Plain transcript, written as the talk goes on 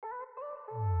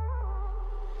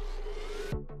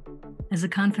As a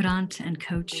confidant and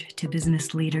coach to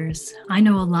business leaders, I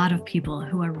know a lot of people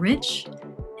who are rich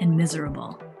and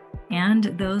miserable, and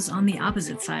those on the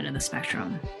opposite side of the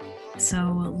spectrum.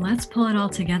 So let's pull it all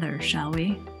together, shall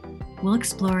we? We'll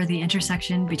explore the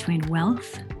intersection between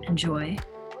wealth and joy.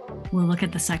 We'll look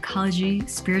at the psychology,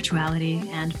 spirituality,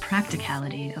 and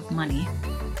practicality of money,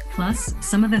 plus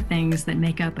some of the things that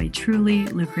make up a truly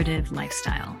lucrative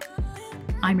lifestyle.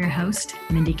 I'm your host,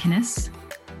 Mindie Kniss,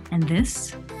 and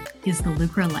this is the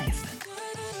Lucra Life.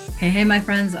 Hey, my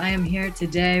friends. I am here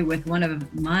today with one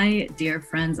of my dear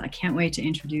friends. I can't wait to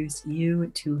introduce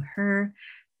you to her.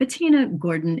 Bettina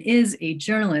Gordon is a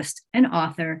journalist, an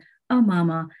author, a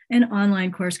mama, an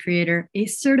online course creator, a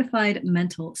certified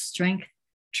mental strength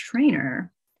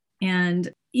trainer,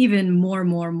 and even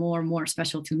more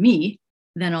special to me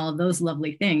than all of those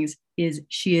lovely things is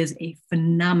she is a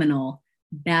phenomenal,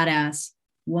 badass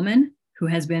woman who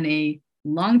has been a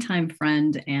longtime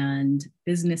friend and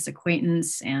business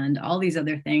acquaintance and all these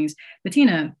other things.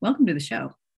 Bettina, welcome to the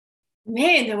show.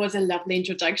 Man, that was a lovely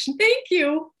introduction. Thank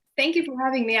you. Thank you for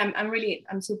having me.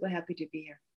 I'm super happy to be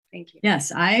here. Thank you.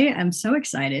 Yes, I am so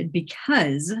excited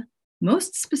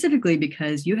most specifically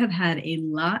because you have had a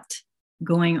lot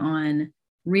going on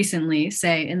recently,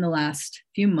 say in the last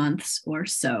few months or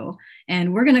so.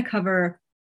 And we're going to cover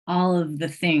all of the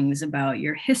things about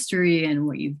your history and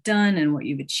what you've done and what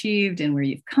you've achieved and where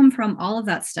you've come from, all of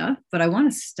that stuff. But I want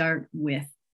to start with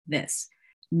this.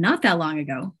 Not that long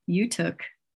ago, you took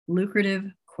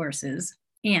lucrative courses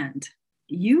and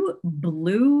you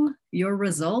blew your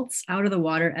results out of the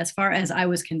water as far as I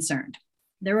was concerned.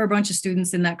 There were a bunch of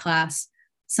students in that class.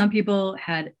 Some people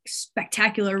had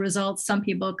spectacular results. Some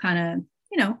people kind of,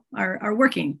 are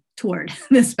working toward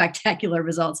the spectacular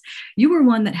results. You were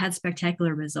one that had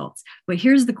spectacular results. But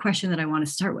here's the question that I want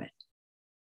to start with.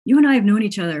 You and I have known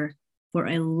each other for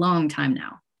a long time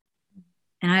now.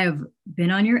 And I have been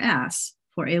on your ass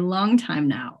for a long time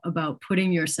now about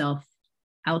putting yourself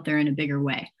out there in a bigger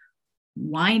way.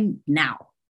 Why now?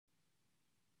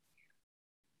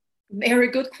 Very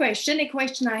good question. A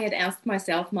question I had asked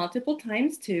myself multiple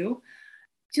times too.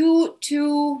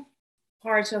 Two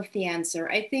parts of the answer.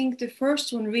 I think the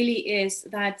first one really is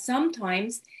that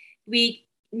sometimes we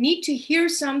need to hear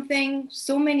something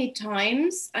so many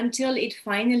times until it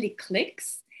finally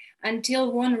clicks,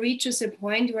 until one reaches a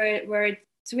point where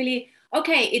it's really,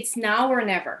 okay, it's now or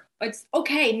never. It's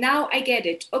okay, now I get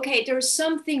it. Okay, there's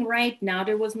something right now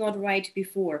that was not right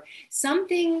before.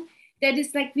 Something that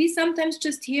is like we sometimes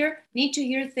just need to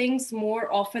hear things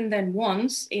more often than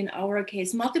once, in our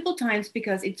case, multiple times,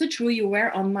 because it's so true, you were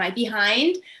on my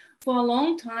behind for a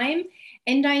long time.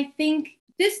 And I think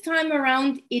this time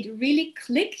around, it really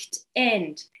clicked.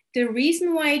 And the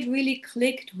reason why it really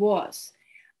clicked was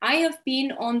I have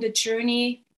been on the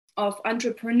journey of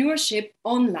entrepreneurship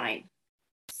online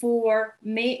for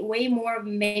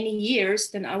many years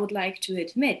than I would like to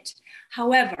admit.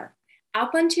 However,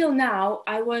 up until now,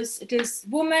 I was this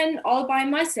woman all by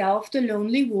myself, the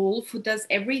lonely wolf who does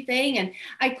everything. And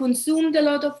I consumed a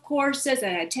lot of courses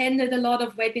and I attended a lot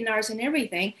of webinars and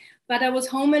everything, but I was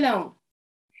home alone.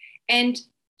 And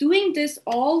doing this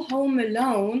all home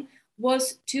alone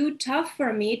was too tough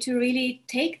for me to really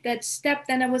take that step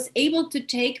that I was able to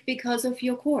take because of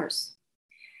your course.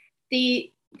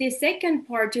 The second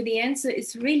part to the answer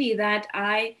is really that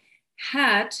I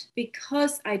had,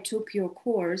 because I took your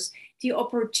course, the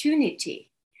opportunity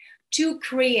to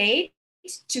create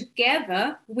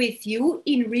together with you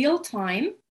in real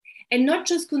time and not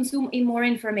just consume more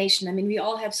information. I mean, we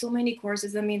all have so many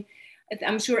courses. I mean,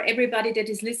 I'm sure everybody that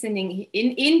is listening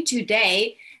in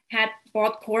today had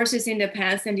bought courses in the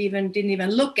past and didn't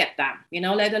even look at them,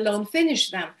 let alone finish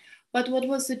them. But what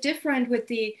was so different with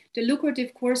the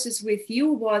lucrative courses with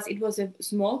you was it was a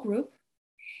small group.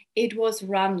 It was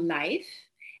run live,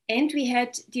 and we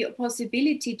had the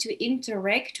possibility to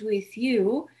interact with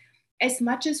you as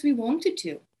much as we wanted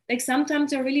to. Like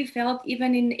sometimes I really felt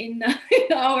even in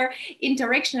our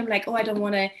interaction, I'm like, oh, I don't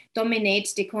want to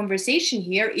dominate the conversation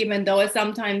here, even though I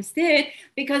sometimes did,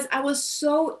 because I was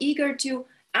so eager to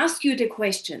ask you the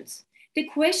questions,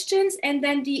 and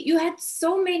then you had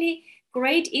so many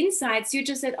great insights. You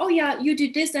just said, oh yeah, you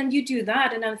do this and you do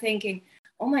that. And I'm thinking,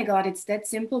 oh my God, it's that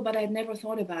simple, but I'd never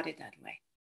thought about it that way.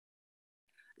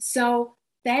 So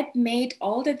that made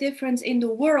all the difference in the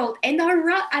world. And I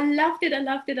loved it.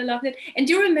 And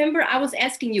do you remember I was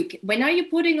asking you, when are you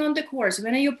putting on the course?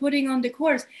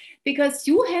 Because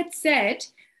you had said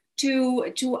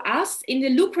to us in the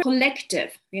Lucra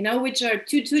Collective, which are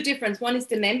two different. One is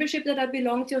the membership that I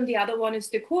belong to, and the other one is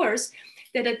the course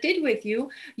that I did with you.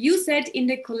 You said in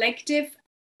the collective,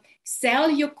 sell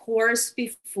your course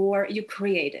before you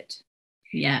create it.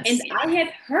 Yes. And I had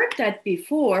heard that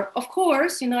before. Of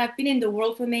course, I've been in the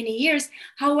world for many years.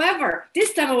 However,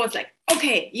 this time I was like,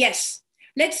 okay, yes,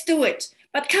 let's do it.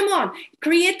 But come on,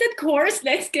 create that course.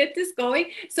 Let's get this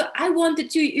going. So I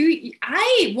wanted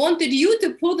you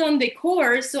to put on the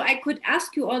course so I could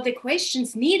ask you all the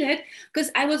questions needed,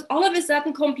 because I was all of a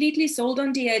sudden completely sold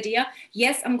on the idea.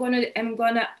 Yes, I'm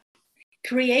gonna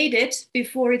create it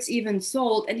before it's even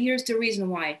sold. And here's the reason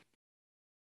why.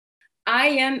 I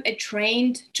am a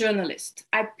trained journalist.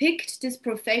 I picked this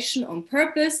profession on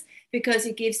purpose because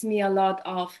it gives me a lot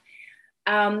of,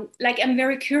 I'm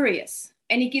very curious.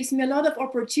 And it gives me a lot of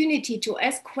opportunity to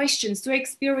ask questions, to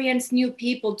experience new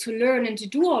people, to learn and to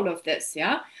do all of this,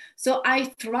 yeah? So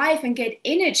I thrive and get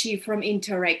energy from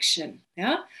interaction,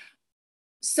 yeah?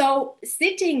 So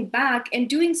sitting back and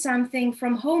doing something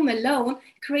from home alone,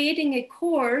 creating a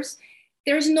course,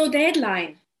 there's no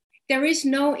deadline. There is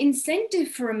no incentive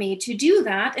for me to do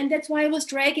that. And that's why I was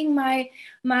dragging my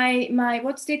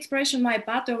what's the expression? My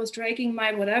butt, I was dragging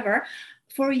my whatever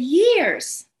for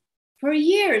years.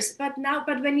 But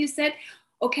when you said,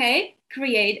 okay,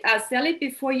 sell it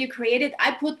before you create it, I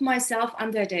put myself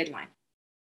under a deadline.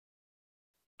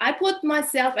 I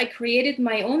created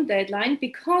my own deadline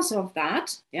because of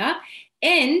that. Yeah.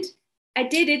 And I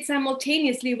did it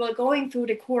simultaneously while going through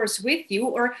the course with you,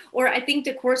 or I think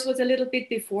the course was a little bit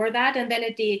before that. And then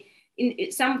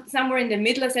somewhere in the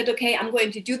middle, I said, okay, I'm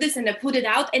going to do this. And I put it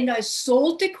out and I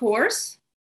sold the course.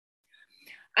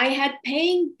 I had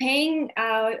paying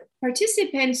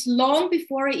participants long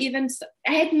before I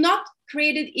had not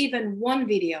created even one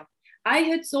video. I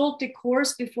had sold the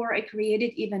course before I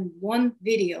created even one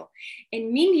video.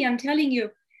 And Mindie, I'm telling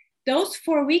you, those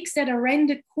 4 weeks that I ran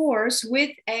the course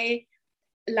with a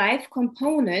live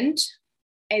component,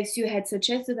 as you had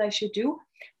suggested I should do,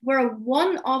 were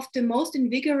one of the most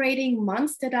invigorating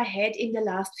months that I had in the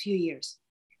last few years.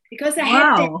 Because I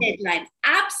had the deadline.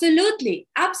 Absolutely.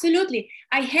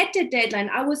 I had the deadline.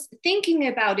 I was thinking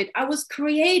about it. I was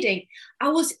creating. I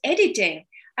was editing.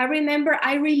 I remember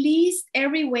I released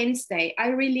every Wednesday. I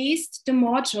released the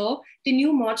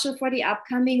new module for the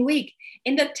upcoming week.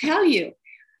 And I tell you,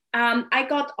 I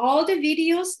got all the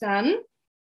videos done,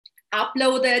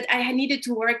 uploaded. I needed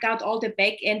to work out all the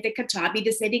back end, the Kajabi,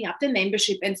 the setting up the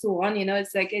membership and so on.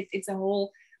 It's a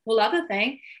whole other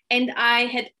thing. And I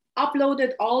had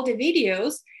uploaded all the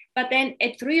videos, but then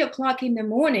at 3:00 in the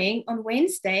morning on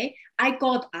Wednesday, I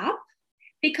got up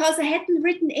because I hadn't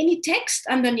written any text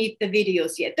underneath the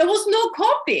videos yet. There was no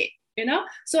copy,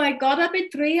 So I got up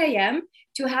at 3 a.m.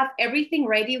 to have everything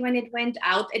ready when it went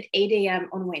out at 8 a.m.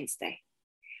 on Wednesday.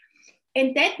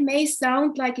 And that may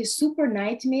sound like a super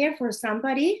nightmare for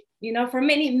somebody, for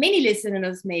many, many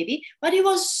listeners maybe, but it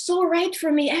was so right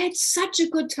for me. I had such a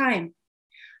good time.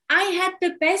 I had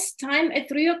the best time at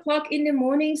 3:00 in the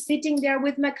morning, sitting there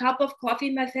with my cup of coffee.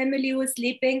 My family was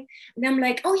sleeping. And I'm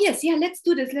like, oh yes, yeah, let's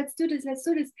do this.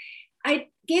 It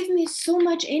gave me so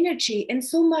much energy and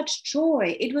so much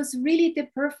joy. It was really the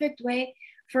perfect way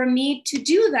for me to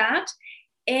do that.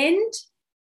 And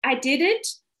I did it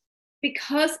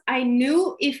because I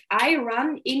knew if I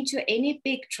run into any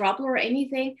big trouble or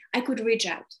anything, I could reach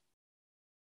out.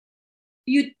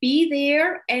 You'd be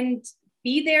there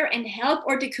and help,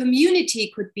 or the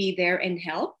community could be there and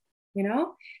help.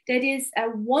 That is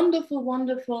a wonderful,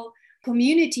 wonderful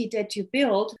community that you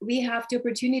build. We have the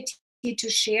opportunity to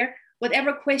share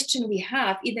whatever question we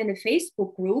have, either in a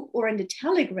Facebook group or in the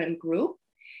Telegram group.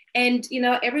 And,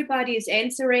 everybody is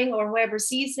answering, or whoever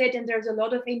sees it, and there's a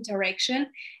lot of interaction.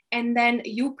 And then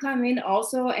you come in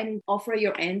also and offer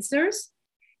your answers.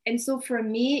 And so for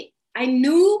me, I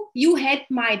knew you had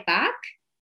my back.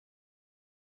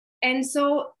 And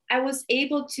so I was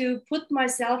able to put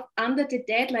myself under the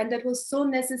deadline that was so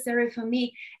necessary for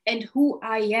me and who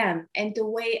I am and the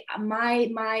way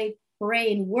my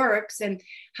brain works and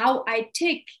how I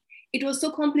tick. It was so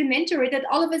complimentary that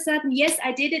all of a sudden, yes,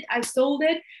 I did it. I sold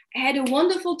it. I had a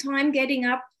wonderful time getting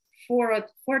up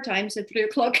four times at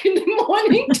 3:00 in the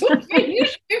morning to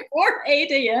finish before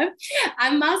 8 a.m.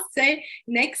 I must say,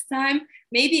 next time,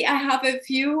 maybe I have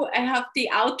the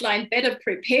outline better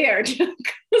prepared.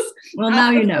 Well, now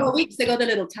you know. 4 weeks, I got a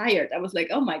little tired. I was like,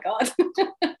 oh my God.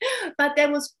 But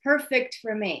that was perfect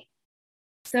for me.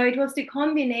 So it was the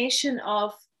combination of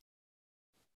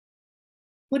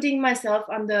putting myself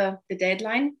under the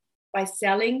deadline by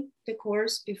selling the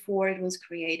course before it was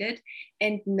created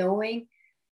and knowing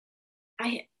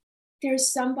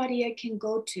there's somebody I can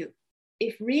go to.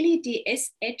 If really the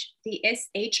SHIT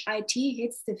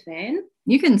hits the fan,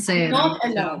 you can say I'm it. not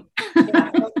alone.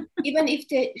 even if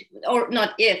or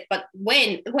not if, but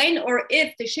when or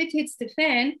if the shit hits the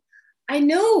fan, I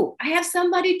know I have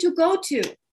somebody to go to.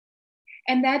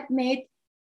 And that made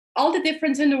all the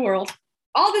difference in the world,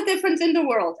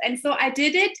 And so I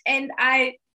did it and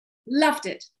I loved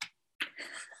it.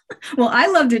 Well, I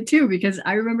loved it too, because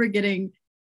I remember getting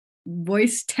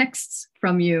voice texts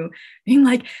from you being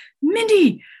like,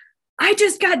 Mindie, I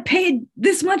just got paid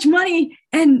this much money.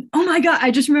 And oh my God,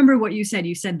 I just remember what you said.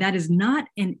 You said that is not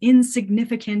an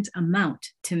insignificant amount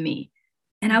to me.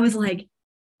 And I was like,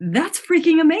 that's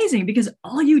freaking amazing, because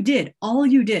all you did,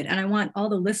 and I want all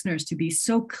the listeners to be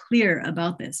so clear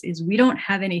about this, is we don't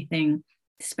have anything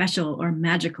special or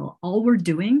magical. All we're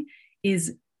doing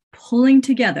is pulling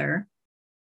together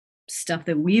stuff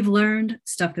that we've learned,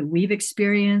 stuff that we've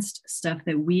experienced, stuff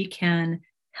that we can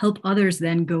help others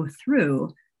then go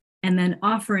through, and then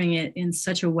offering it in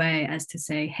such a way as to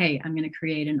say, hey, I'm going to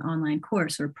create an online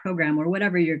course or program or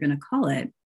whatever you're going to call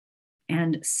it,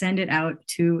 and send it out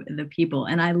to the people.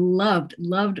 And I loved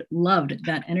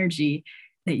that energy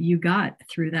that you got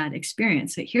through that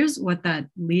experience. So here's what that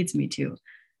leads me to.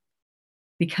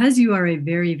 Because you are a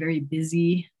very, very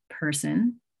busy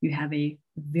person, you have a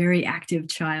very active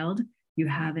child, you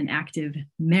have an active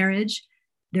marriage,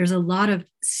 there's a lot of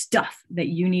stuff that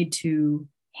you need to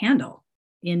handle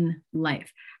in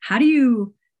life. How do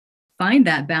you find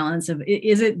that balance of,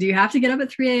 do you have to get up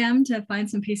at 3 a.m. to find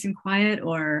some peace and quiet,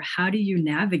 or how do you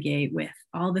navigate with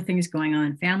all the things going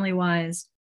on family-wise,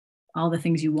 all the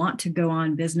things you want to go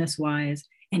on business-wise,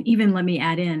 and even, let me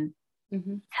add in,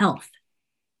 health.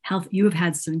 You have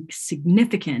had some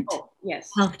significant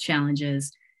health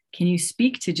challenges. Can you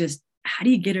speak to just how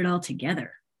do you get it all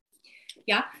together?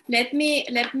 Yeah, let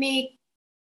me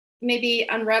maybe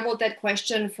unravel that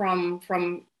question from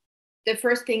the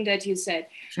first thing that you said.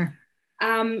 Sure.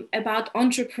 About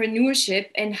entrepreneurship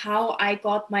and how I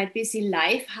got my busy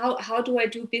life. How do I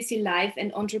do busy life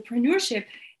and entrepreneurship?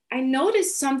 I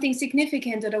noticed something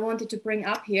significant that I wanted to bring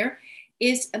up here,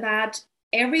 is that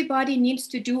everybody needs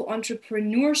to do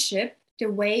entrepreneurship the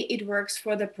way it works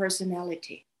for the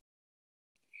personality.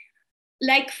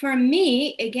 Like for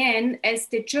me, again, as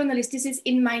the journalist, this is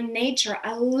in my nature.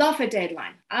 I love a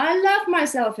deadline. I love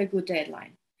myself a good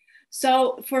deadline.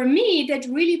 So for me, that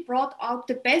really brought out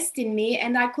the best in me,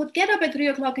 and I could get up at 3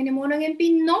 o'clock in the morning and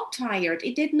be not tired.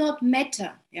 It did not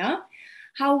matter. Yeah.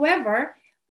 However,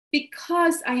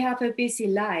 because I have a busy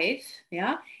life,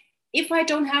 yeah, if I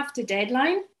don't have the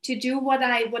deadline to do what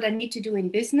I need to do in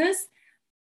business,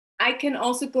 I can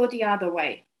also go the other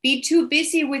way. Be too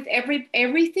busy with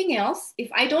everything else if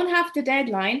I don't have the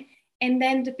deadline, and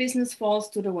then the business falls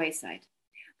to the wayside.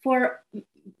 For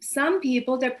some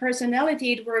people, their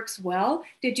personality, it works well.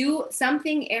 They do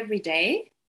something every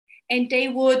day, and they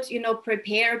would,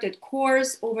 prepare that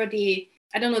course over they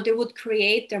would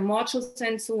create their modules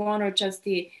and so on, or just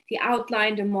the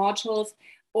outline, the modules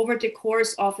over the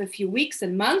course of a few weeks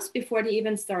and months before they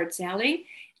even start selling.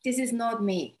 This is not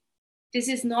me. This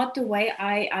is not the way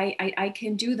I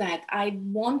can do that. I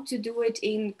want to do it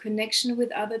in connection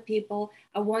with other people.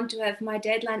 I want to have my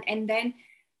deadline. And then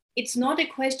it's not a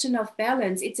question of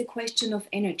balance. It's a question of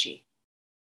energy.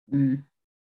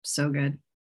 So good.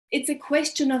 It's a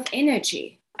question of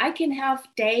energy. I can have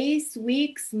days,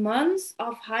 weeks, months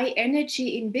of high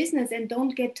energy in business and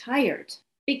don't get tired,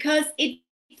 because it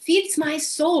feeds my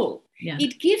soul. Yeah.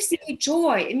 It gives me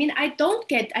joy. I mean, I don't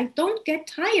get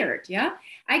tired. Yeah.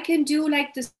 I can do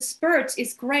like the spurts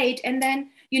is great. And then,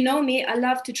 me, I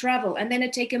love to travel. And then I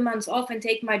take a month off and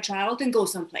take my child and go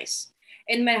someplace.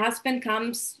 And my husband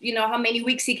comes, how many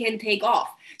weeks he can take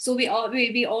off. So we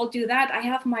all do that. I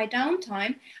have my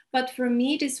downtime. But for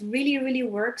me, this really, really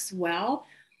works well.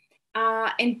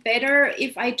 And better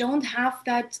if I don't have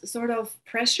that sort of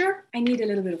pressure. I need a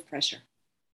little bit of pressure.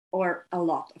 Or a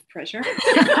lot of pressure.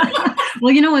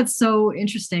 Well, what's so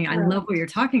interesting? I love what you're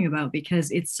talking about,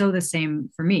 because it's so the same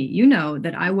for me. You know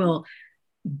that I will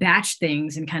batch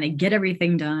things and kind of get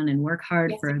everything done and work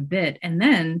hard for a bit, and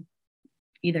then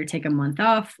either take a month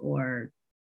off or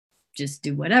just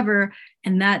do whatever.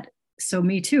 And so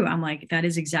me too, I'm like, that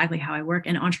is exactly how I work.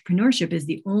 And entrepreneurship is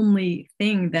the only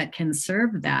thing that can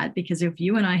serve that, because if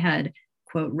you and I had,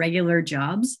 quote, regular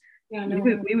jobs,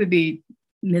 we would be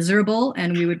miserable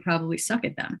and we would probably suck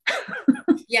at them.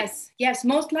 Yes,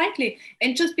 most likely.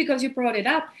 And just because you brought it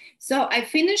up, so I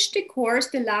finished the course.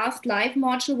 The last live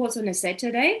module was on a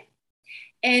Saturday,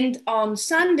 and on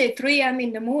Sunday 3 a.m.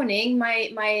 in the morning,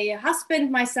 my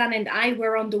husband, my son, and I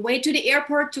were on the way to the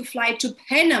airport to fly to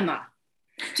Panama,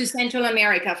 to Central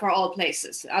America, out of all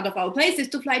places,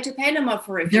 to fly to Panama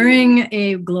for a few during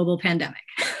a global pandemic.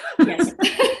 Yes.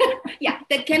 Yeah,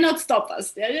 that cannot stop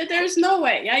us. There's no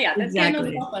way. Yeah, that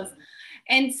Exactly. cannot stop us.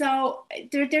 And so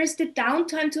there's the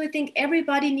downtime too. I think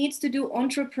everybody needs to do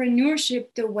entrepreneurship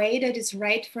the way that is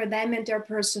right for them and their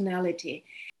personality.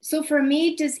 So for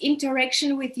me, this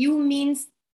interaction with you means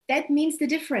the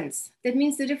difference. That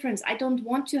means the difference. I don't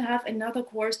want to have another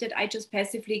course that I just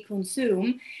passively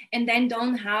consume and then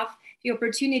don't have the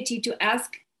opportunity to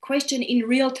ask question in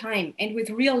real time and with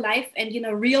real life and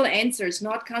real answers,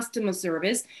 not customer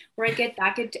service where I get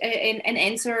back an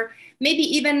answer maybe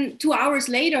even 2 hours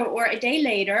later or a day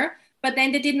later, but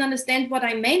then they didn't understand what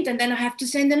I meant and then I have to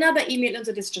send another email, and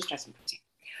so this just doesn't matter.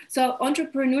 So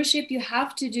entrepreneurship, you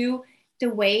have to do the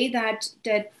way that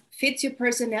fits your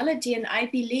personality. And I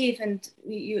believe, and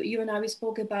you and I, we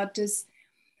spoke about this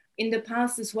in the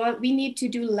past as well, we need to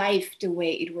do life the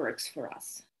way it works for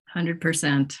us.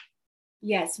 100%.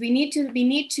 Yes, we need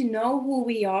to know who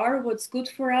we are, what's good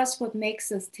for us, what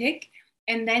makes us tick,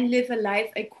 and then live a life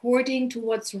according to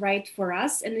what's right for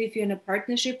us. And if you're in a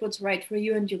partnership, what's right for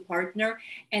you and your partner,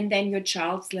 and then your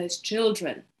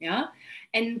child/children. Yeah.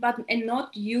 And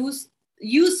not use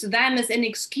them as an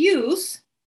excuse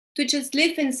to just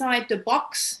live inside the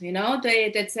box,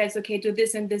 that says, okay, do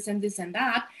this and this and this and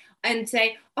that, and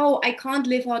say, oh, I can't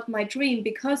live out my dream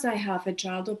because I have a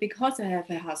child or because I have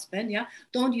a husband. Yeah.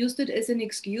 Don't use it as an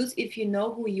excuse. If you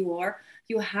know who you are,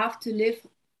 you have to live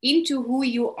into who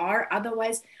you are.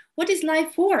 Otherwise, what is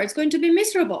life for? It's going to be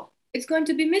miserable. It's going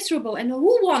to be miserable. And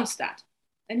who wants that?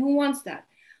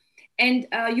 And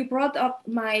you brought up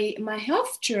my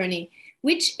health journey,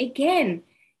 which again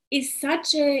is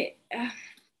such a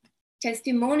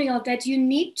testimonial that you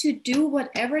need to do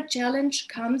whatever challenge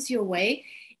comes your way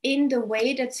in the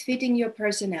way that's fitting your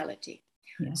personality.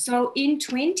 Yeah. So in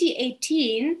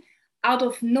 2018, out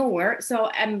of nowhere, so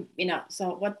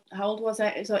how old was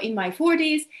I? So in my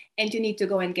 40s, and you need to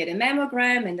go and get a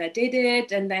mammogram, and I did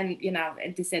it, and then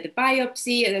and they said a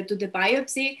biopsy, and I do the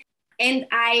biopsy. And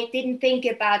I didn't think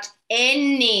about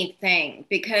anything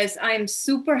because I'm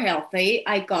super healthy.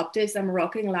 I got this, I'm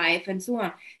rocking life and so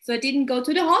on. So I didn't go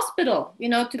to the hospital,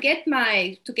 to get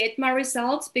my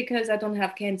results because I don't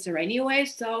have cancer anyway.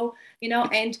 So,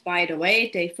 and by the way,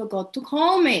 they forgot to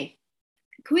call me.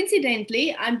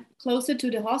 Coincidentally, I'm closer to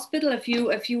the hospital a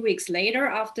few weeks later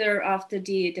after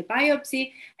the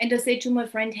biopsy. And I say to my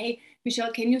friend, hey,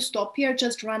 Michelle, can you stop here?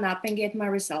 Just run up and get my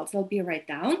results. I'll be right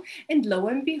down. And lo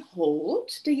and behold,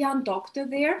 the young doctor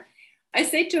there, I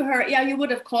say to her, yeah, you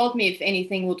would have called me if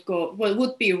anything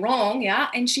would be wrong. Yeah.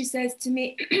 And she says to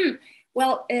me,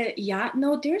 well,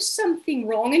 no, there's something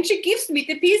wrong. And she gives me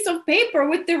the piece of paper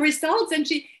with the results. And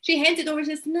she hands it over and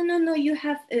says, no, you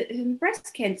have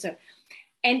breast cancer.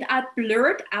 And I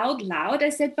blurred out loud, I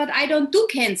said, but I don't do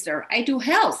cancer, I do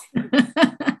health.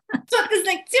 So it was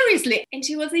like, seriously. And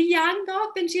she was a young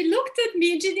doctor and she looked at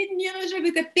me and she didn't,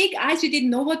 with the big eyes, she didn't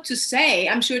know what to say.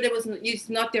 I'm sure it's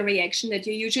not the reaction that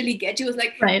you usually get. She was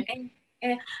like, right.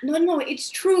 No, it's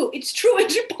true. And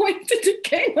she pointed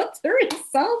again at the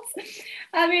results.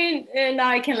 I mean, now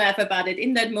I can laugh about it.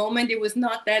 In that moment, it was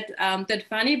not that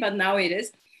funny, but now it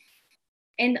is.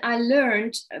 And I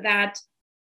learned that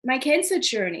my cancer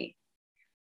journey,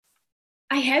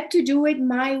 I had to do it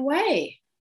my way.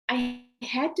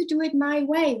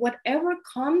 Whatever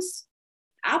comes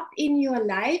up in your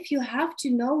life, you have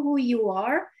to know who you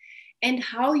are and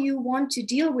how you want to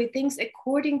deal with things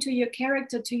according to your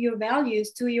character, to your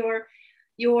values, to your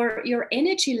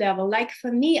energy level. Like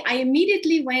for me, I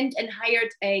immediately went and hired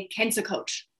a cancer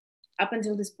coach. Up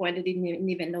until this point, I didn't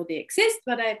even know they exist,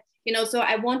 but so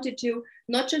I wanted to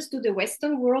not just do the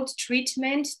Western world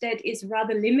treatment that is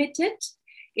rather limited.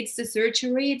 It's the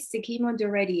surgery, it's the chemo and the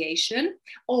radiation.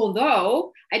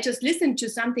 Although I just listened to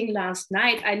something last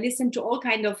night, I listened to all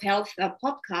kinds of health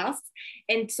podcasts.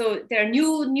 And so there are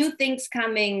new things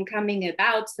coming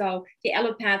about. So the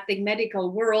allopathic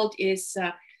medical world is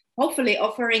hopefully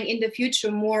offering in the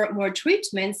future more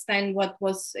treatments than what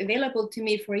was available to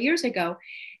me 4 years ago.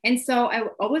 And so I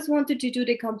always wanted to do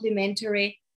the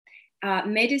complementary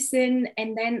medicine.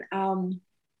 And then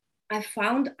I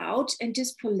found out, and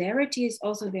this polarity is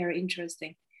also very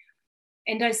interesting.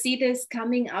 And I see this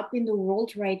coming up in the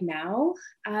world right now.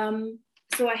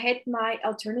 So I had my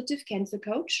alternative cancer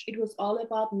coach. It was all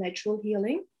about natural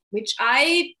healing, which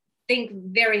I think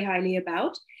very highly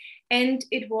about. And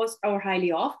it was, or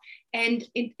highly of. And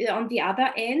on the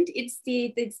other end, it's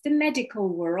the medical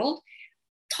world.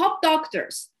 Top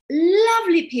doctors,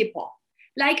 lovely people.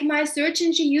 Like my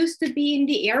surgeon, she used to be in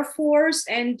the Air Force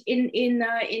and in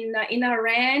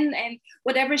Iran and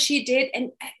whatever she did,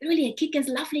 and really a kick-ass,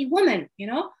 lovely woman,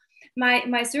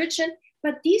 My surgeon.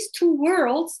 But these two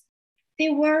worlds, they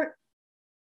were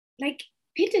like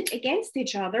pitted against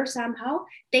each other somehow.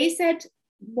 They said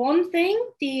one thing,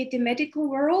 the medical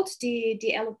world,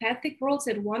 the allopathic world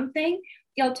said one thing,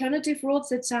 the alternative world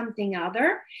said something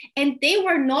other, and they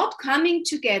were not coming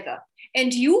together.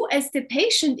 And you as the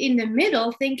patient in the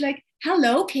middle think like,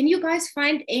 hello, can you guys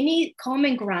find any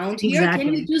common ground here? Exactly.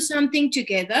 Can we do something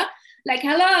together? Like,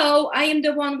 hello, I am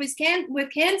the one with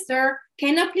cancer.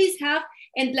 Can I please have?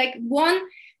 And like one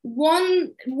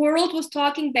world was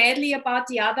talking badly about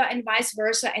the other and vice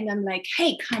versa. And I'm like,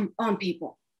 hey, come on,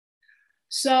 people.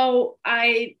 So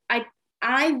I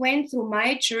went through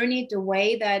my journey the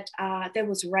way that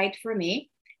was right for me.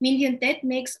 Mindie, and that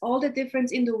makes all the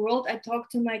difference in the world. I talk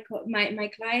to my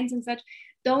clients and such.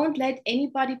 Don't let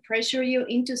anybody pressure you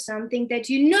into something that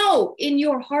you know in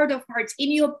your heart of hearts,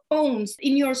 in your bones,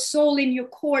 in your soul, in your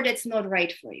core, that's not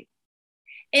right for you.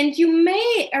 And you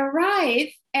may arrive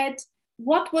at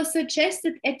what was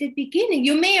suggested at the beginning.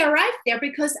 You may arrive there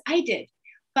because I did,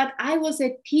 but I was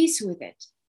at peace with it.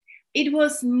 It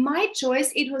was my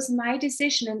choice. It was my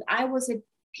decision, and I was at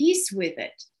peace with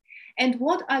it. And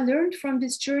what I learned from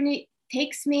this journey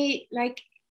takes me like,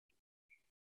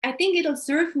 I think it'll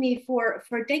serve me for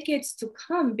decades to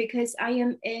come, because I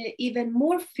am an even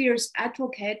more fierce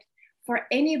advocate for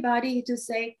anybody to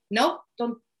say, no,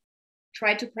 don't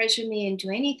try to pressure me into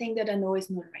anything that I know is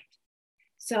not right.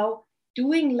 So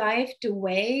doing life the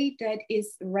way that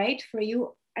is right for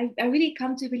you, I really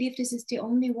come to believe this is the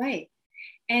only way.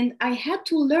 And I had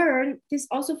to learn this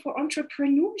also for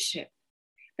entrepreneurship.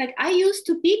 Like I used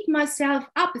to beat myself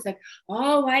up. It's like,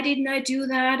 oh, why didn't I do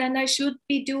that? And I should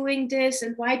be doing this.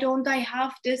 And why don't I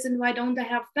have this? And why don't I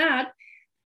have that?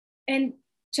 And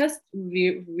just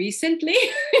recently,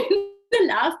 in the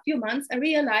last few months, I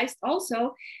realized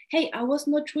also, hey, I was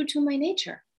not true to my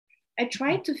nature. I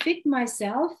tried to fit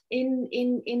myself in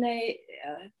a,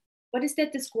 what is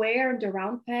that? The square, the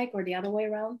round peg, or the other way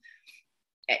around?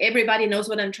 Everybody knows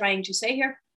what I'm trying to say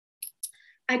here.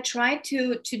 I tried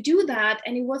to do that,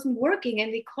 and it wasn't working,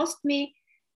 and it cost me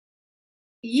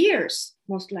years,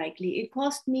 most likely. It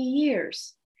cost me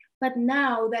years. But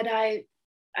now that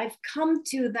I've come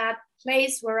to that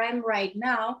place where I'm right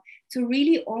now, to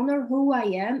really honor who I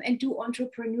am and do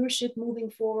entrepreneurship moving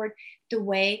forward the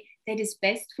way that is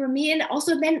best for me. And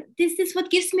also then this is what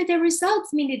gives me the results.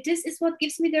 I mean, this is what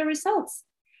gives me the results.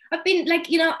 I've been like,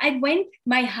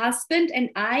 my husband and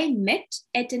I met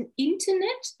at an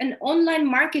online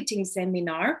marketing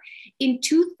seminar in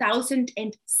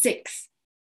 2006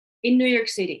 in New York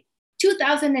City,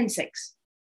 2006.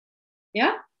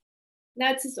 Yeah,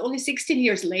 that's only 16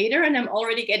 years later, and I'm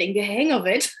already getting the hang of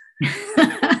it.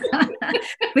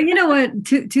 But you know what,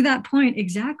 to that point,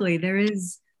 exactly, there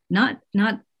is not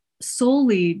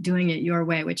solely doing it your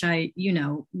way, which I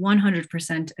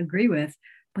 100% agree with.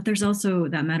 But there's also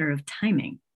that matter of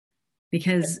timing,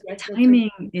 because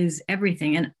timing is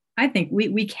everything. And I think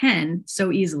we can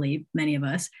so easily, many of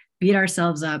us, beat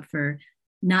ourselves up for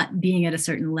not being at a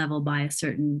certain level by a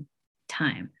certain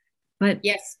time. But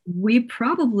yes, we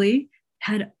probably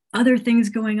had other things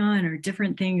going on, or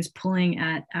different things pulling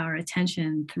at our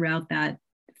attention throughout that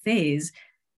phase,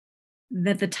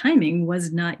 that the timing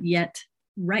was not yet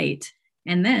right.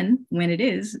 And then when it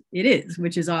is,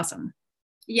 which is awesome.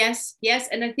 Yes.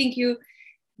 And I think you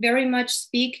very much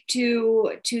speak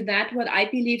to that. What I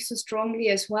believe so strongly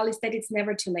as well is that it's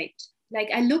never too late. Like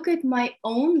I look at my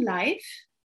own life.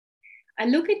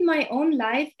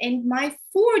 and my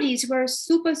 40s were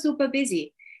super, super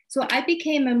busy. So I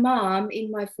became a mom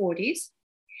in my 40s.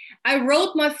 I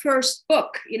wrote my first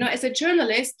book, as a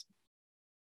journalist.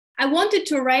 I wanted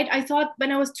to write. I thought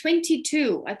when I was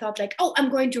 22, I thought like, oh, I'm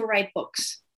going to write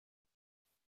books.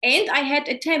 And I had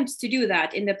attempts to do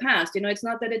that in the past. It's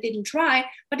not that I didn't try,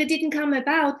 but it didn't come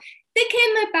about. They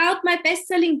came about, my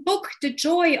best-selling book, The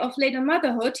Joy of Later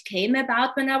Motherhood, came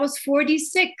about when I was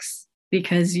 46.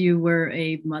 Because you were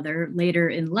a mother later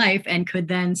in life and could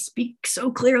then speak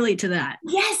so clearly to that.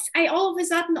 Yes, I all of a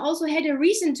sudden also had a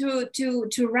reason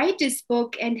to write this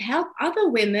book and help other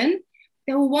women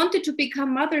who wanted to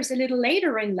become mothers a little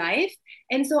later in life.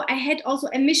 And so I had also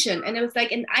a mission. And it was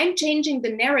like, and I'm changing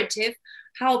the narrative,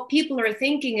 how people are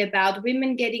thinking about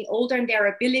women getting older and their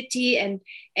ability. And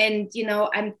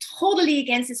I'm totally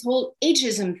against this whole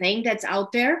ageism thing that's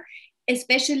out there,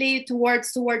 especially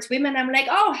towards women. I'm like,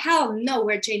 oh, hell no,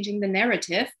 we're changing the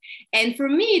narrative. And for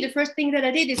me, the first thing that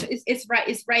I did is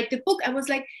write the book. I was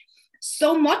like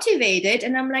so motivated.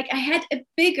 And I'm like, I had a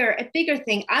bigger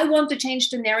thing. I want to change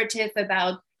the narrative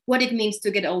about what it means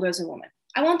to get older as a woman.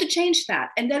 I want to change that.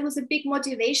 And that was a big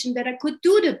motivation that I could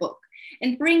do the book.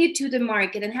 and bring it to the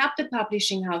market and have the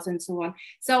publishing house and so on.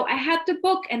 So I had the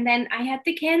book, and then I had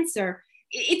the cancer.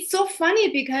 It's so funny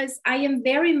because I am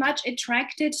very much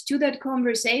attracted to that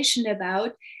conversation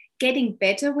about getting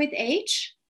better with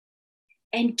age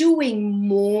and doing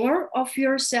more of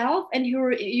yourself. And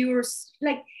you're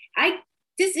like,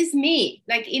 this is me,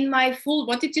 like in my full,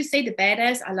 what did you say? The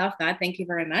badass. I love that. Thank you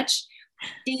very much.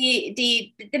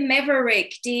 The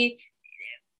maverick, the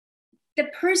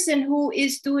person who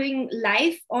is doing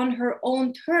life on her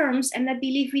own terms. And I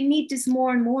believe we need this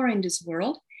more and more in this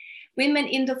world. Women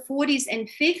in the 40s and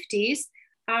 50s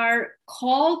are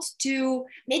called to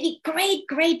maybe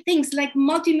great things, like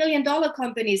multi-million-dollar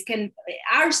companies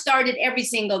are started every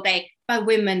single day by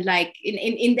women, like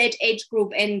in that age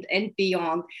group and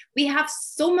beyond. We have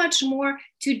so much more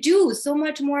to do, so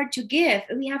much more to give.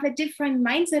 We have a different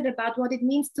mindset about what it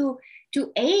means to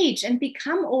age and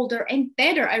become older and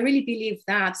better. I really believe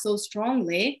that so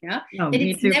strongly. Yeah, no, that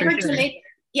me it's too, never for sure. too late.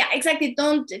 Yeah, exactly.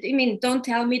 Don't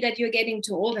tell me that you're getting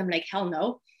too old. I'm like, hell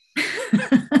no.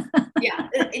 Yeah,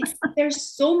 there's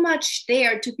so much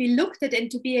there to be looked at and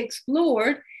to be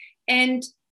explored. And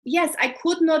yes, I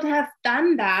could not have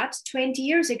done that 20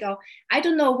 years ago. I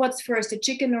don't know what's first, the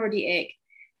chicken or the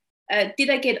egg.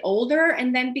 Did I get older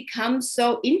and then become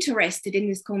so interested in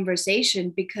this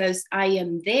conversation because I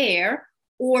am there,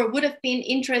 or would have been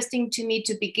interesting to me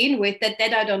to begin with? That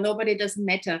I don't know, but it doesn't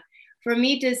matter. For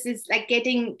me, this is like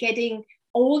getting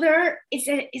older is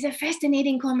a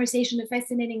fascinating conversation, a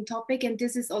fascinating topic. And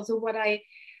this is also what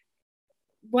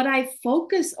I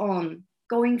focus on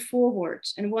going forward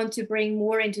and want to bring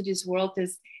more into this world,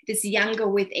 this younger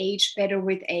with age, better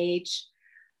with age.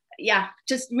 Yeah,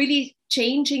 just really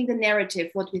changing the narrative,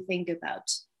 what we think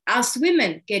about us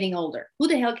women getting older. Who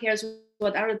the hell cares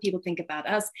what other people think about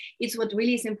us? It's what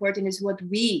really is important is what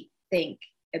we think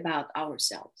about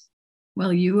ourselves.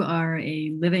 Well, you are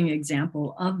a living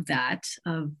example of that,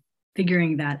 of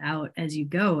figuring that out as you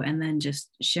go and then just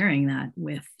sharing that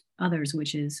with others,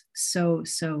 which is so,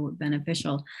 so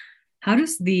beneficial. How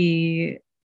does the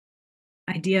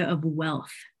idea of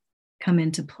wealth come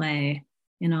into play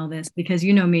in all this? Because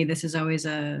you know me, this is always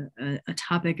a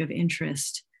topic of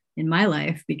interest in my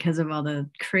life because of all the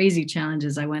crazy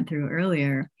challenges I went through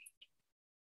earlier.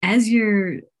 As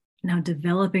you're now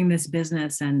developing this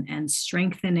business and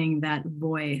strengthening that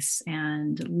voice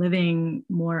and living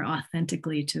more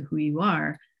authentically to who you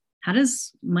are, how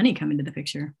does money come into the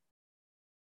picture?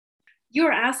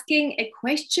 You're asking a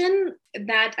question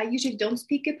that I usually don't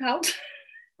speak about.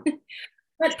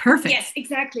 But perfect. Yes,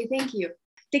 exactly. Thank you.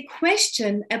 The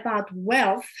question about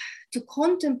wealth, to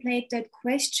contemplate that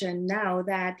question now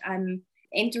that I'm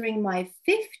entering my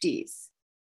 50s,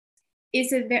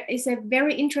 is a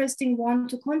very interesting one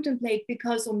to contemplate,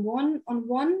 because on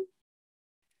one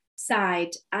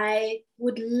side, I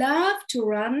would love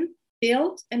to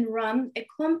build and run a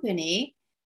company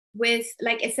with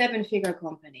like a 7-figure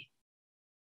company.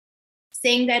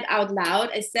 Saying that out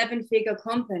loud, a 7-figure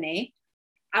company,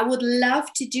 I would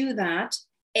love to do that.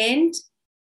 And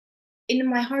in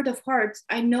my heart of hearts,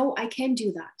 I know I can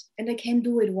do that and I can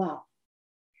do it well.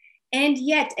 And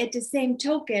yet at the same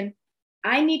token,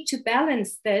 I need to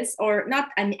balance this, or not,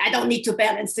 I don't need to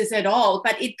balance this at all,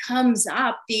 but it comes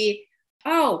up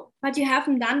but you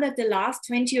haven't done that the last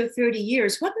 20 or 30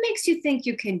 years. What makes you think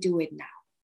you can do it now?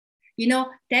 You know,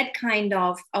 that kind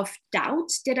of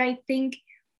doubt that I think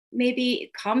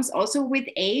maybe comes also with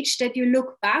age, that you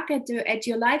look back at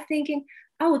your life thinking,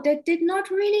 oh, that did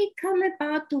not really come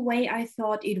about the way I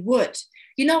thought it would.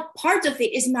 You know, part of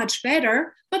it is much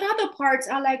better, but other parts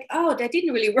are like, oh, that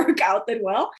didn't really work out that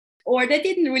well, or that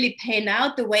didn't really pan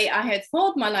out the way I had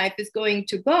thought my life is going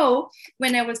to go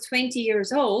when I was 20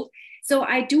 years old. So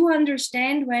I do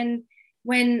understand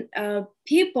when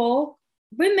people,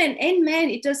 women and men,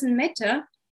 it doesn't matter,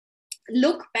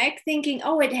 look back thinking,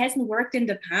 oh, it hasn't worked in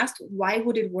the past, why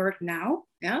would it work now?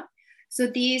 Yeah. So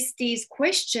these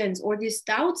questions or these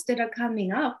doubts that are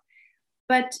coming up,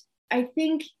 but I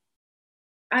think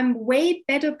I'm way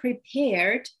better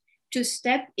prepared to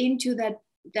step into that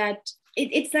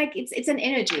it's like it's an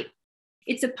energy,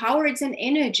 it's a power, it's an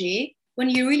energy when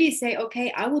you really say,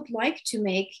 okay, I would like to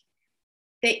make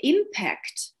the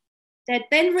impact that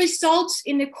then results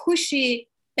in a cushy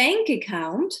bank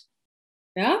account.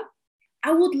 Yeah,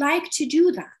 I would like to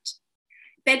do that.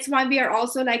 That's why we are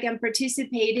also like, I'm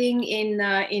participating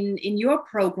in your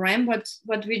program. What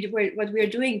we're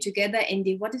doing together,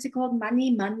 Andy. What is it called?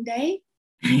 Money Monday.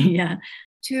 Yeah.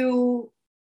 To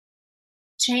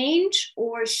change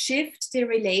or shift the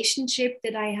relationship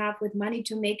that I have with money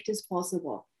to make this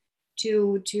possible,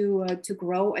 to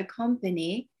grow a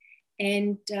company.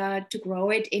 and to grow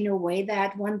it in a way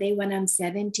that one day when I'm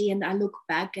 70 and I look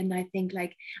back and I think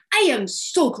like, I am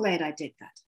so glad I did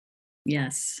that.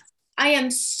 Yes. I am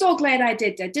so glad I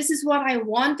did that. This is what I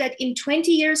want, that in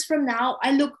 20 years from now,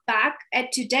 I look back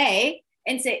at today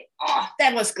and say, oh,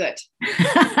 that was good.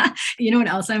 You know what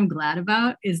else I'm glad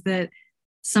about is that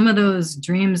some of those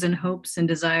dreams and hopes and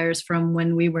desires from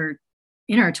when we were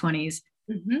in our 20s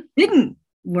didn't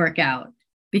work out.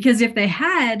 Because if they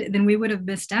had, then we would have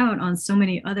missed out on so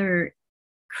many other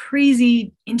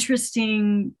crazy,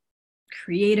 interesting,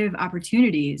 creative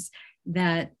opportunities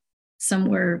that some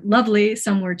were lovely,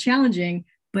 some were challenging,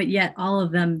 but yet all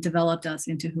of them developed us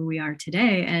into who we are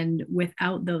today. And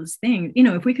without those things, you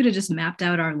know, if we could have just mapped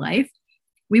out our life,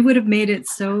 we would have made it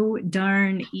so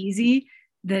darn easy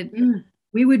that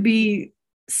we would be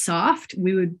soft.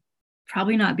 We would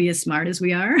probably not be as smart as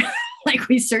we are. Like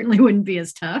we certainly wouldn't be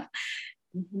as tough.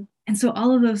 And so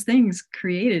all of those things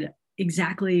created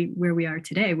exactly where we are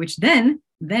today, which then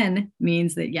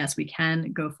means that, yes, we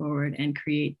can go forward and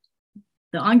create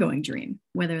the ongoing dream,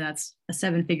 whether that's a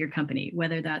 7-figure company,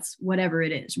 whether that's whatever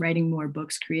it is, writing more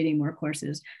books, creating more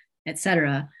courses,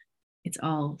 etc. It's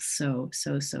all so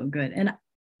good. And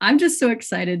I'm just so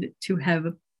excited to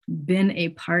have been a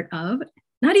part of,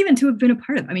 not even to have been a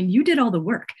part of. I mean, you did all the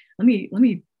work. Let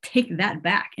me take that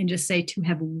back and just say to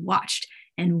have watched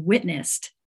and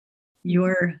witnessed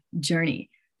your journey,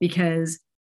 because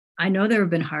I know there have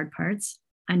been hard parts.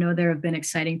 I know there have been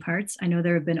exciting parts. I know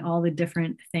there have been all the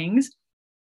different things.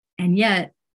 And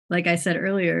yet, like I said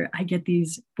earlier, I get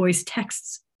these voice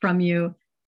texts from you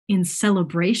in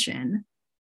celebration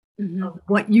of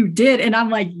what you did. And I'm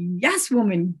like, yes,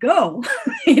 woman, go.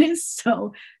 It is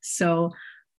so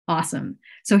awesome.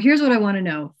 So here's what I want to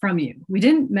know from you. We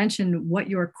didn't mention what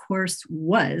your course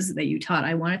was that you taught.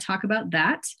 I want to talk about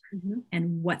that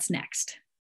and what's next.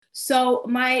 So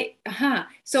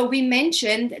so we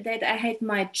mentioned that I had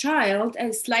my child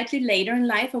slightly later in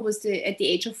life. I was at the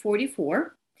age of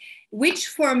 44, which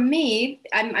for me,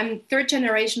 I'm third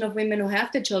generation of women who have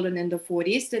the children in the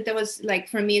 40s. That was like,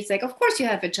 for me, it's like, of course you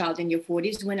have a child in your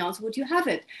 40s. When else would you have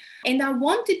it? And I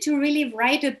wanted to really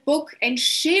write a book and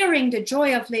sharing the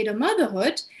joy of later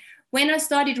motherhood. When I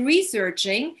started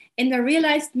researching and I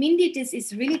realized, Mindie, this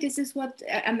is what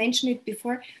I mentioned it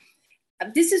before.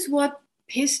 This is what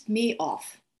pissed me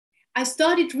off. I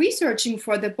started researching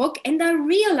for the book and I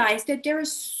realized that there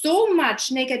is so much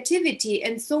negativity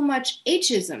and so much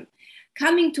ageism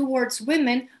coming towards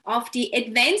women of the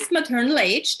advanced maternal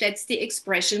age. That's the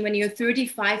expression when you're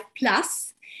 35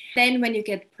 plus. Then when you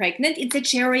get pregnant, it's a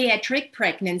geriatric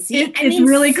pregnancy. It's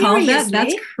really called that?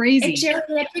 That's crazy. A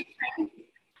geriatric pregnancy.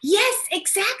 Yes,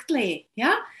 exactly.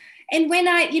 Yeah. And when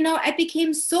I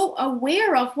became so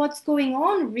aware of what's going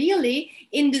on really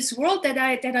in this world that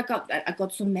I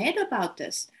got so mad about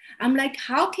this. I'm like,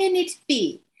 how can it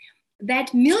be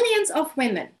that millions of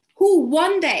women who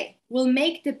one day will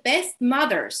make the best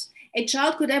mothers a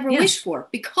child could ever wish for,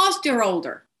 because they're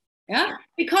older,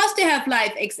 because they have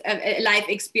life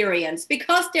experience,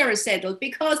 because they're settled,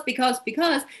 because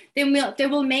they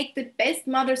will make the best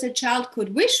mothers a child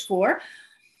could wish for.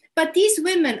 But these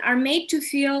women are made to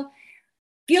feel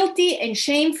guilty and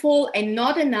shameful and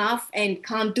not enough and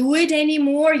can't do it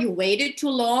anymore. You waited too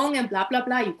long and blah, blah,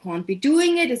 blah. You can't be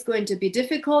doing it. It's going to be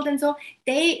difficult. And so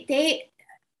they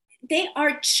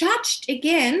are judged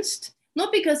against,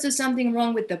 not because there's something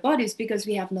wrong with their bodies, because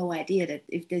we have no idea that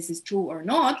if this is true or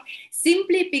not,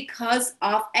 simply because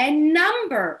of a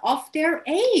number of their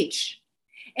age.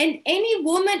 And any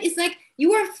woman is like,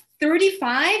 you are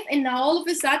 35 and now all of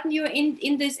a sudden you're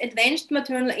in this advanced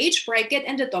maternal age bracket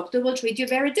and the doctor will treat you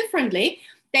very differently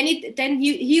than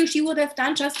he or she would have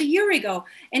done just a year ago.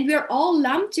 And we're all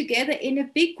lumped together in a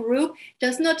big group.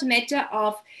 Does not matter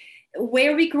of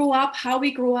where we grew up, how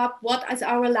we grew up, what is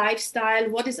our lifestyle,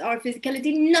 what is our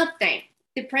physicality, nothing.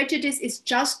 The prejudice is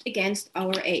just against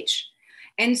our age.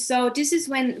 And so this is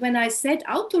when I set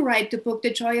out to write the book,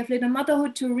 The Joy of Later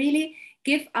Motherhood, to really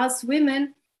give us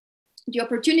women the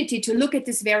opportunity to look at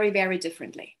this very, very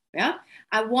differently. Yeah,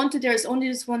 there's only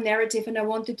this one narrative and I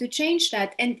wanted to change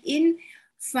that. And in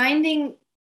finding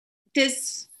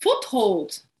this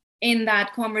foothold in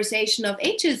that conversation of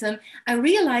ageism, I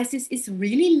realized this is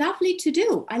really lovely to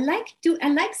do. I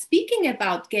like speaking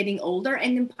about getting older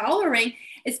and empowering,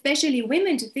 especially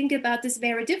women, to think about this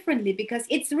very differently, because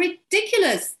it's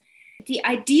ridiculous. The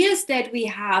ideas that we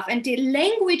have and the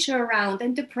language around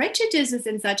and the prejudices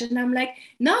and such. And I'm like,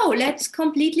 no, let's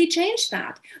completely change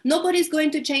that. Nobody's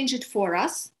going to change it for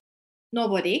us.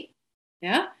 Nobody.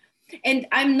 Yeah. And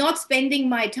I'm not spending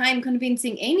my time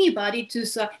convincing anybody to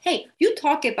say, hey, you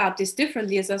talk about this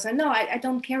differently. So I say, no, I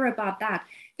don't care about that.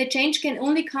 The change can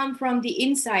only come from the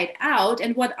inside out,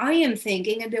 and what I am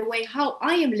thinking and the way how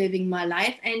I am living my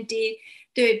life, and the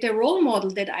role model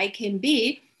that I can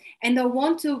be. And I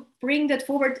want to bring that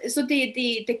forward. So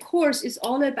the course is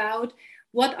all about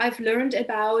what I've learned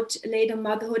about later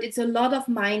motherhood. It's a lot of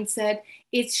mindset.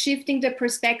 It's shifting the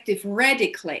perspective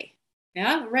radically,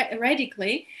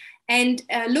 radically, and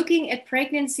looking at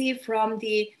pregnancy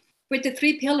with the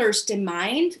three pillars: the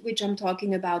mind, which I'm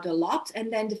talking about a lot,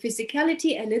 and then the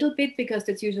physicality a little bit, because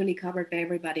that's usually covered by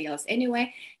everybody else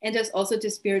anyway. And there's also the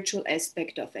spiritual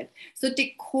aspect of it. So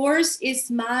the course is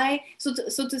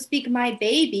so to speak, my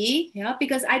baby,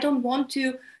 because I don't want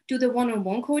to do the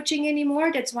one-on-one coaching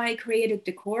anymore. That's why I created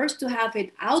the course, to have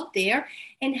it out there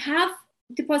and have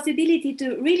the possibility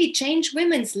to really change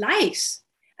women's lives.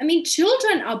 I mean,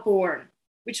 children are born,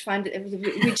 which I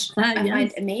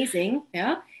find amazing,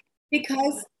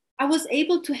 because I was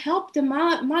able to help the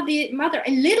mother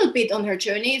a little bit on her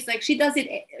journey. It's like she does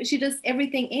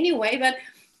everything anyway, but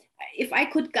if I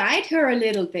could guide her a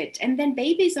little bit, and then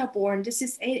babies are born. This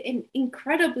is an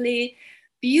incredibly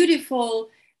beautiful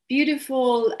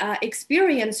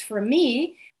experience for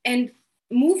me. And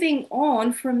moving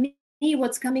on, for me,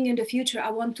 what's coming in the future,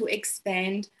 I want to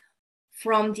expand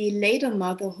from the later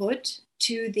motherhood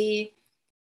to the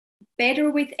better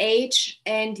with age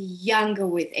and younger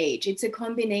with age. It's a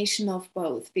combination of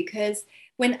both, because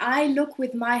when I look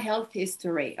with my health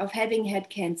history of having had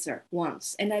cancer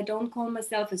once, and I don't call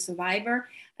myself a survivor,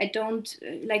 I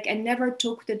never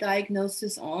took the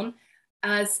diagnosis on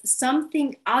as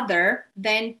something other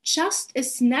than just a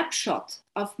snapshot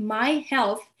of my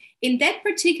health in that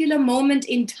particular moment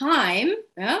in time.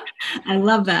 I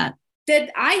love that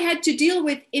I had to deal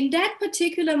with in that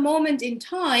particular moment in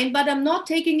time, but I'm not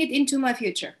taking it into my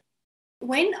future.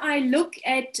 When I look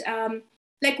at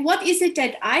what is it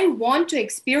that I want to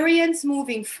experience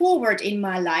moving forward in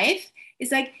my life,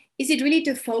 is it really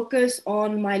to focus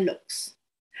on my looks?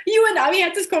 You and I, we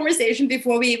had this conversation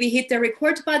before we hit the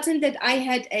record button, that I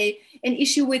had an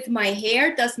issue with my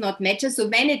hair, does not match. So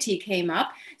vanity came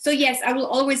up. So yes, I will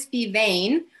always be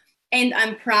vain. And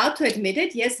I'm proud to admit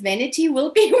it. Yes, vanity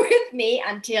will be with me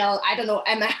until, I don't know,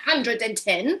 I'm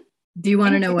 110. Do you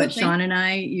want to know what Sean and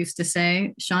I used to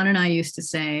say? Sean and I used to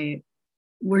say,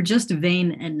 we're just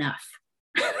vain enough.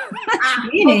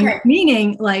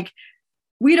 Meaning like,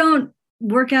 we don't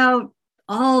work out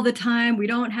all the time. We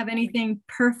don't have anything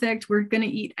perfect. We're going to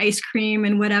eat ice cream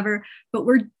and whatever, but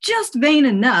we're just vain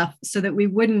enough so that we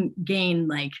wouldn't gain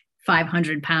like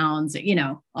 500 pounds,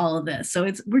 all of this.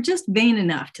 So we're just vain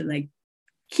enough to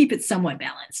keep it somewhat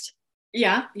balanced.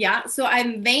 Yeah. So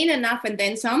I'm vain enough and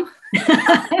then some.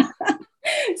 But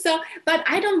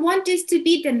I don't want this to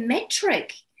be the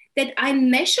metric that I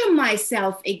measure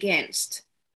myself against,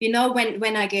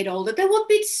 when I get older. That would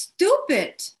be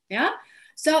stupid. Yeah.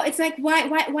 So it's like,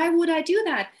 why would I do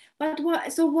that? But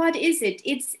what is it?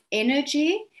 It's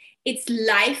energy. It's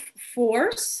life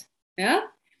force. Yeah.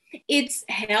 It's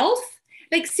health.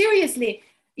 Like, seriously,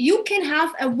 you can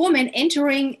have a woman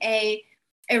entering a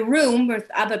room with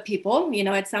other people,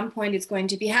 at some point it's going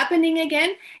to be happening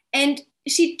again, and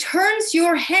she turns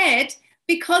your head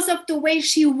because of the way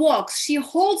she walks. She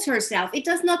holds herself. It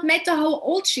does not matter how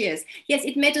old she is. Yes,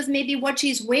 it matters maybe what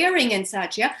she's wearing and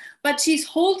such, but she's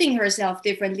holding herself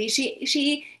differently.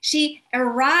 She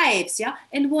arrives,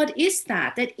 and what is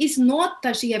that? That is not,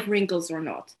 does she have wrinkles or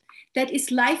not? That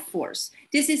is life force.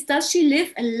 This is, does she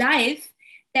live a life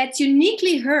that's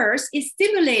uniquely hers, is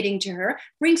stimulating to her,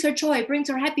 brings her joy, brings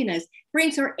her happiness,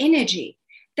 brings her energy.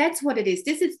 That's what it is.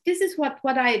 This is what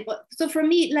so for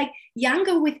me,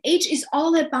 younger with age is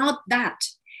all about that.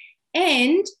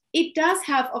 And it does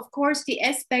have, of course, the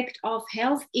aspect of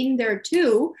health in there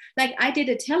too. Like, I did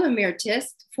a telomere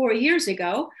test 4 years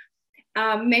ago,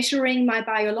 measuring my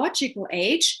biological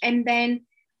age. And then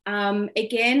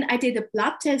again, I did a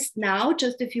blood test now,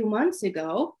 just a few months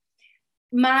ago.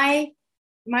 My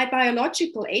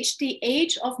biological age, the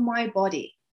age of my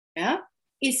body,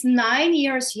 is 9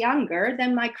 years younger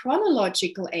than my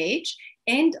chronological age.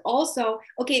 And also,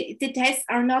 okay, the tests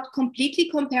are not completely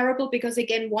comparable, because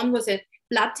again, one was a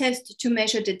blood test to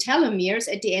measure the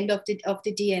telomeres at the end of the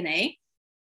DNA,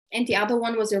 and the other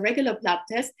one was a regular blood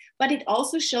test. But it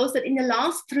also shows that in the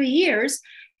last 3 years,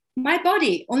 my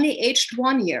body only aged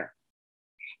 1 year.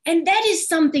 And that is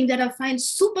something that I find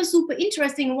super, super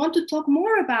interesting. I want to talk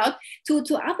more about to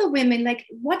other women, like,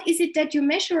 what is it that you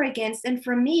measure against? And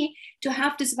for me, to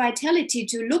have this vitality,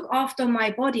 to look after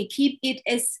my body, keep it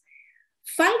as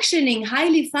functioning,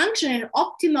 highly functioning,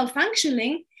 optimal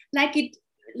functioning, like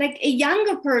a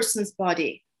younger person's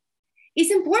body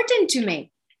is important to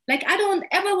me. Like I don't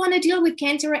ever want to deal with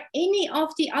cancer or any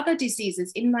of the other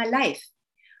diseases in my life.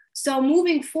 So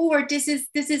moving forward, this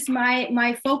is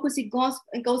my focus. It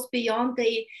goes beyond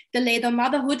the later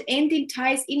motherhood, and it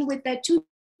ties in with that too.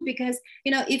 Because,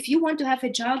 you know, if you want to have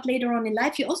a child later on in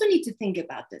life, you also need to think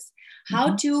about this,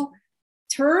 how to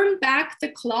turn back the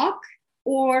clock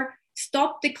or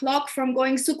stop the clock from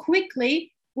going so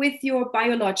quickly with your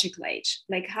biological age,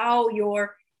 like how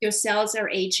your cells are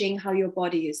aging, how your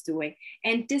body is doing.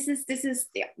 And this is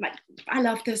I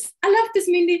love this,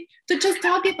 Mindie, to just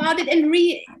talk about it and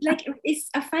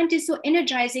I find this so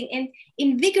energizing and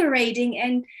invigorating,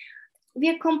 and we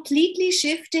are completely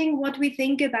shifting what we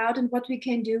think about and what we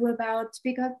can do about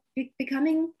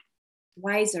becoming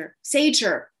wiser,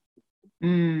 sager.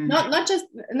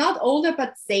 Not older,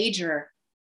 but sager,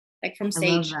 like from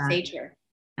sage, sager.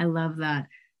 I love that.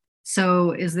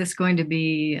 So is this going to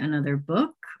be another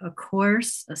book, a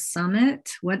course, a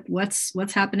summit?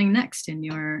 What's happening next in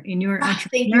your entrepreneurial?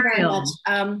 Thank you very much.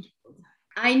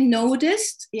 I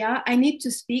noticed, I need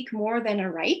to speak more than I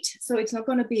write. So it's not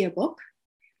going to be a book.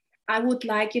 I would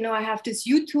like, I have this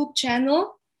YouTube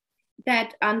channel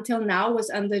that until now was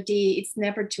under It's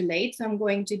Never Too Late. So I'm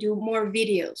going to do more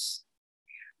videos,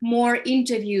 more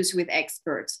interviews with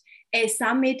experts, a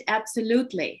summit.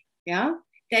 Absolutely. Yeah.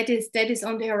 That is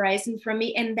on the horizon for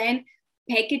me. And then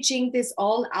packaging this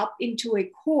all up into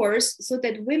a course so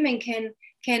that women can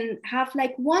have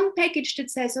like one package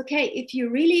that says, okay, if you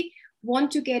really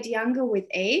want to get younger with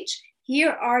age,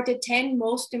 here are the 10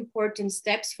 most important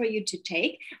steps for you to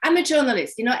take. I'm a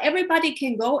journalist, everybody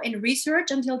can go and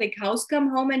research until the cows come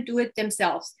home and do it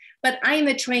themselves. But I'm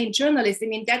a trained journalist. I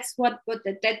mean, that's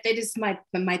that is my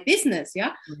business,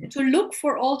 to look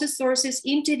for all the sources,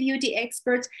 interview the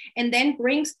experts, and then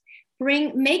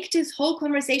make this whole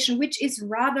conversation, which is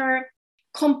rather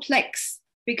complex,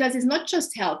 because it's not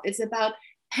just health, it's about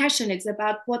passion, it's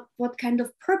about what kind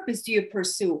of purpose do you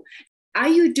pursue. Are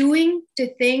you doing the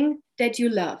thing that you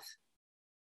love?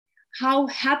 How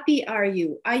happy are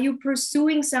you? Are you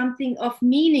pursuing something of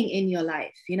meaning in your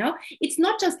life? It's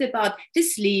not just about the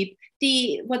sleep,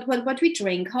 what we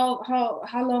drink, how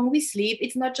long we sleep.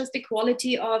 It's not just the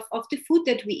quality of the food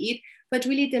that we eat, but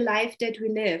really the life that we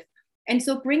live. And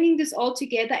so bringing this all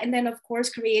together, and then of course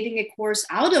creating a course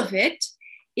out of it,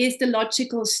 is the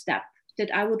logical step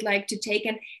that I would like to take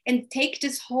and take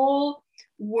this whole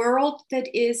world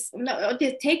take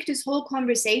this whole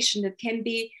conversation that can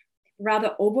be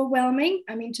rather overwhelming.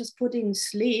 I mean, just putting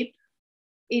sleep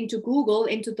into Google,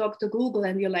 into Dr. Google,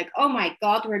 and you're like, oh my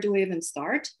God, where do we even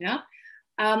start?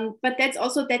 But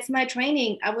that's my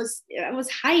training. I was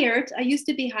hired. I used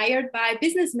to be hired by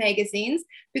business magazines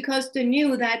because they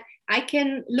knew that I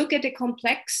can look at a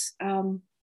complex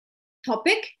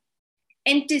topic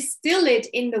and distill it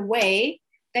in the way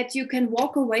that you can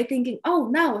walk away thinking, oh,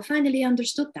 now I finally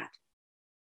understood that.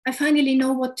 I finally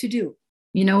know what to do.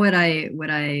 You know what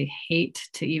I hate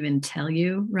to even tell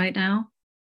you right now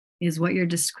is what you're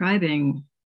describing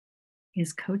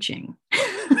is coaching.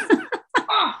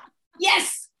 Oh,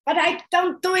 yes, but I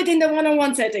don't do it in the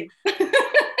one-on-one setting.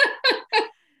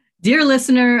 Dear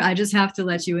listener, I just have to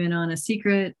let you in on a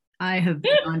secret. I have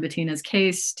been on Bettina's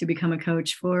case to become a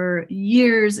coach for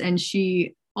years, and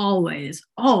she always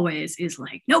is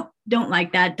like, nope, don't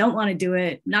like that, don't want to do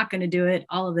it, not going to do it,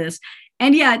 all of this.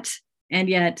 And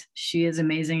yet she is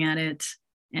amazing at it.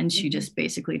 And she just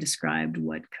basically described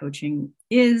what coaching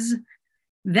is.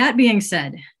 That being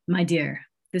said, my dear,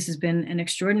 this has been an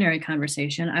extraordinary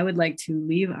conversation. I would like to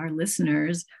leave our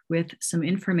listeners with some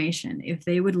information. If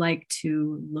they would like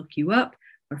to look you up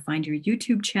or find your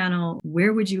YouTube channel,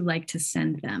 where would you like to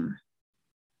send them?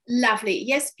 Lovely.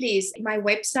 Yes, please. My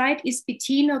website is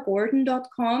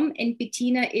BettinaGordon.com, and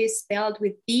Bettina is spelled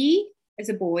with B as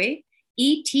a boy,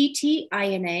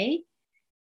 ETTINA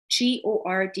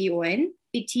GORDON,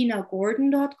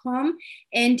 BettinaGordon.com.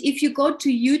 And if you go to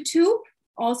YouTube,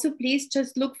 also please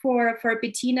just look for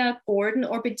Bettina Gordon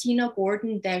or Bettina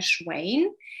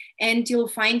Gordon-Wayne, and you'll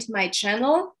find my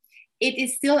channel. It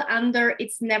is still under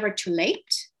It's Never Too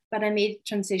Late, but I made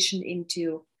transition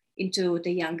into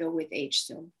the younger with age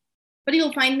soon. But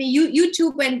you'll find me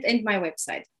YouTube and my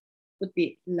website would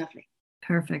be lovely.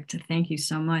 Perfect. Thank you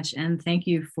so much. And thank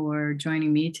you for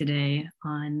joining me today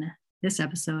on this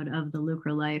episode of The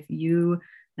Lucra Life. You,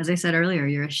 as I said earlier,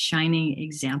 you're a shining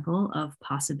example of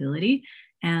possibility.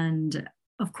 And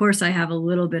of course, I have a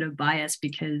little bit of bias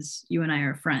because you and I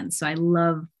are friends. So I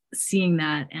love seeing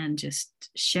that and just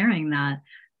sharing that.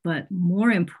 But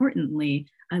more importantly,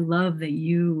 I love that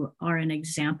you are an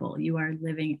example. You are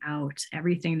living out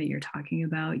everything that you're talking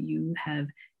about. You have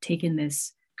taken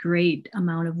this great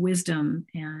amount of wisdom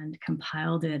and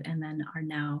compiled it, and then are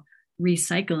now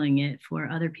recycling it for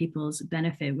other people's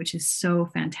benefit, which is so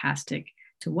fantastic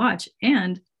to watch.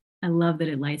 And I love that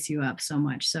it lights you up so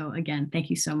much. So again, thank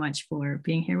you so much for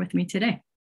being here with me today.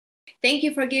 Thank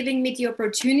you for giving me the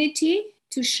opportunity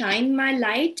to shine my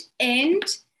light and,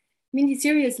 Mindie,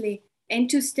 seriously, and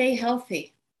to stay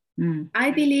healthy. I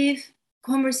believe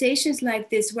conversations like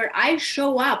this, where I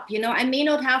show up, I may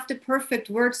not have the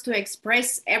perfect words to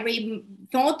express every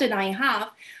thought that I have,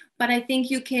 but I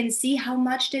think you can see how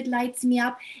much that lights me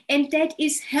up. And that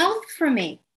is health for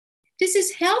me. This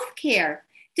is healthcare.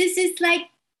 This is like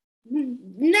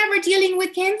never dealing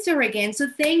with cancer again. So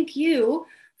thank you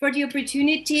for the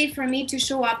opportunity for me to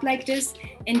show up like this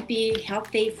and be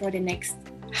healthy for the next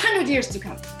 100 years to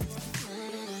come.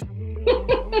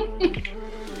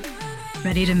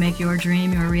 Ready to make your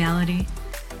dream your reality?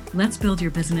 Let's build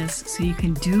your business so you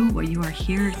can do what you are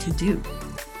here to do.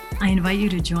 I invite you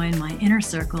to join my inner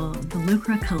circle, the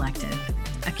Lucra Collective,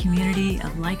 a community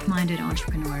of like-minded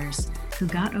entrepreneurs who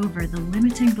got over the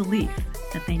limiting belief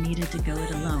that they needed to go it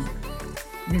alone.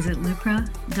 Visit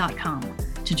lucra.com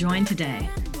to join today.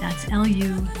 That's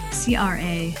lucra.com.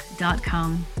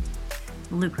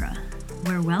 Lucra,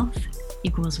 where wealth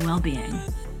equals well-being.